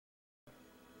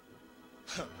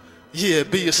Yeah,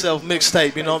 Be Yourself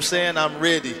Mixtape, you know what I'm saying? I'm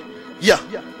ready. Yeah,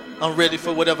 I'm ready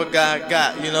for whatever God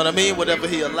got, you know what I mean? Whatever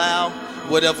he allow,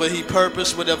 whatever he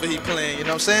purpose, whatever he plan, you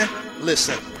know what I'm saying?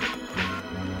 Listen.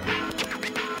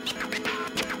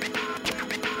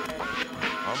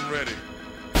 I'm ready.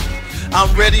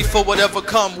 I'm ready for whatever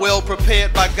come, well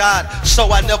prepared by God,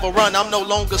 so I never run. I'm no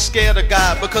longer scared of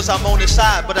God because I'm on his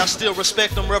side, but I still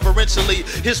respect him reverentially.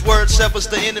 His word severs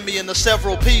the enemy into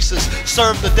several pieces.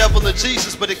 Serve the devil or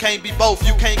Jesus, but it can't be both.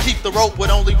 You can't keep the rope with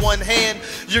only one hand.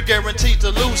 You're guaranteed to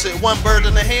lose it. One bird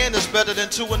in the hand is better than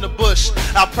two in the bush.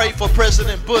 I pray for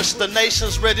President Bush. The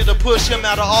nation's ready to push him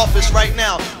out of office right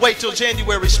now. Wait till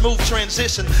January, smooth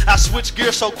transition. I switched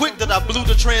gears so quick that I blew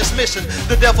the transmission.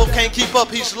 The devil can't keep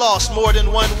up, he's lost. More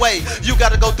than one way. You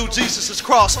gotta go through Jesus'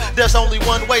 cross. There's only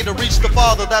one way to reach the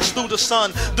Father, that's through the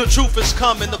Son. The truth has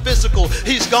come in the physical.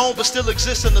 He's gone but still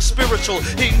exists in the spiritual.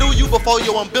 He knew you before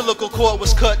your umbilical cord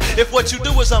was cut. If what you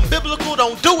do is unbiblical,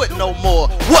 don't do it no more.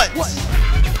 What? I'm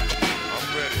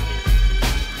ready.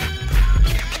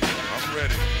 I'm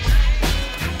ready.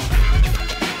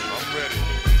 I'm ready.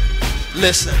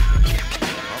 Listen.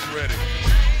 I'm ready.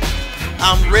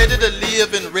 I'm ready to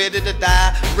live and ready to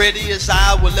die, ready as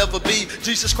I will ever be.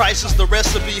 Jesus Christ is the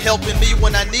recipe, helping me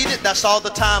when I need it. That's all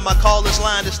the time. I call his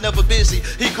line, it's never busy.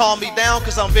 He calmed me down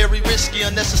because I'm very risky.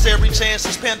 Unnecessary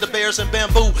chances, panda bears and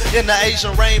bamboo in the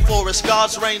Asian rainforest.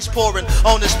 God's rain's pouring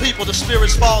on his people. The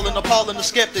spirits falling, appalling the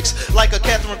skeptics like a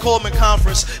Catherine Coleman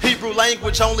conference. Hebrew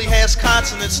language only has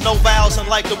consonants, no vowels, and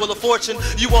like the Wheel of Fortune,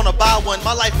 you want to buy one.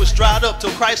 My life was dried up till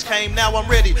Christ came. Now I'm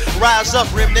ready. Rise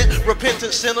up, remnant.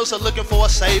 Repentant sinners are looking for a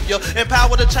savior,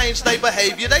 empower to change their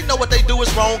behavior. They know what they do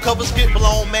is wrong. Covers get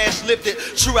blown, masks lifted,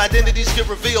 true identities get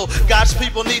revealed. God's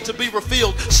people need to be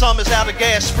refilled. Some is out of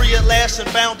gas, free at last and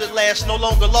bound at last. No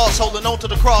longer lost, holding on to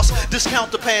the cross.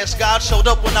 Discount the past. God showed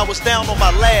up when I was down on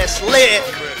my last leg.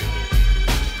 I'm ready.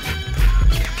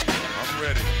 I'm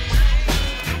ready.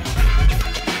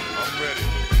 I'm ready.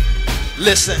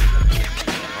 Listen.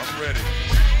 I'm ready.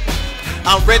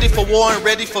 I'm ready for war and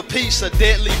ready for peace. A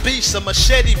deadly beast, a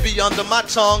machete be under my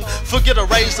tongue. Forget a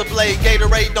razor blade,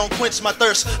 Gatorade don't quench my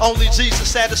thirst. Only Jesus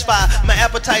satisfy my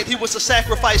appetite. He was a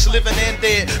sacrifice, living and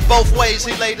dead. Both ways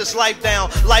he laid his life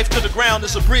down. Life to the ground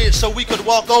is a bridge so we could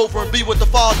walk over and be with the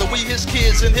Father. We his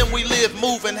kids, in him we live,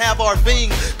 move, and have our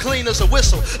being. Clean as a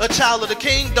whistle. A child of the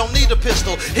king don't need a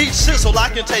pistol. Heat sizzle, I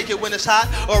can take it when it's hot,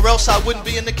 or else I wouldn't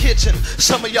be in the kitchen.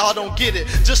 Some of y'all don't get it.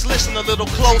 Just listen a little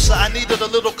closer. I needed a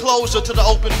little closure to the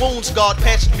open wounds. God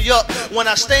patched me up. When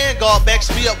I stand, God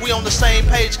backs me up. We on the same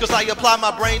page because I apply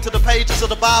my brain to the pages of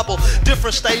the Bible.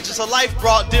 Different stages of life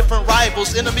brought different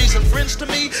rivals, enemies and friends to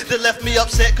me that left me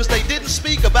upset because they didn't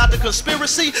speak about the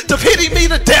conspiracy to pity me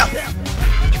to death.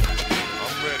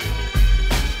 I'm ready.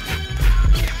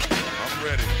 I'm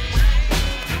ready.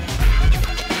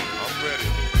 I'm ready.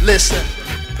 Listen.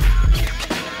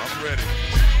 I'm ready.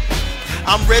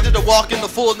 I'm ready to walk in the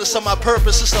fullness of my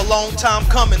purpose. It's a long time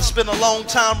coming, spent a long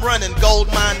time running, gold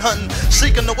mine hunting,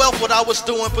 seeking the wealth. What I was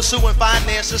doing, pursuing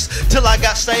finances, till I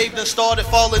got saved and started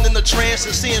falling in the trance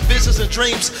and seeing visions and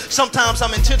dreams. Sometimes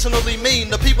I'm intentionally mean.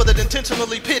 The people that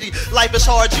intentionally pity, life is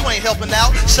hard, you ain't helping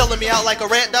out, selling me out like a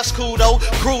rat. That's cool though,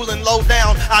 cruel and low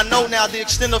down. I know now the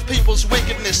extent of people's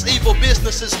wickedness. Evil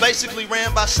businesses basically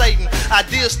ran by Satan.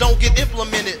 Ideas don't get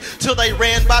implemented till they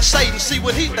ran by Satan. See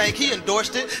what he think, he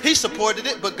endorsed it, he supported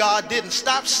it, but God didn't.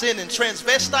 Stop sinning.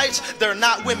 Transvestites, they're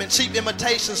not women. Cheap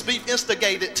imitations, beef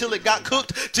instigated till it got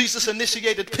cooked. Jesus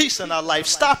initiated peace in our life.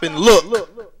 Stop and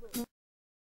look.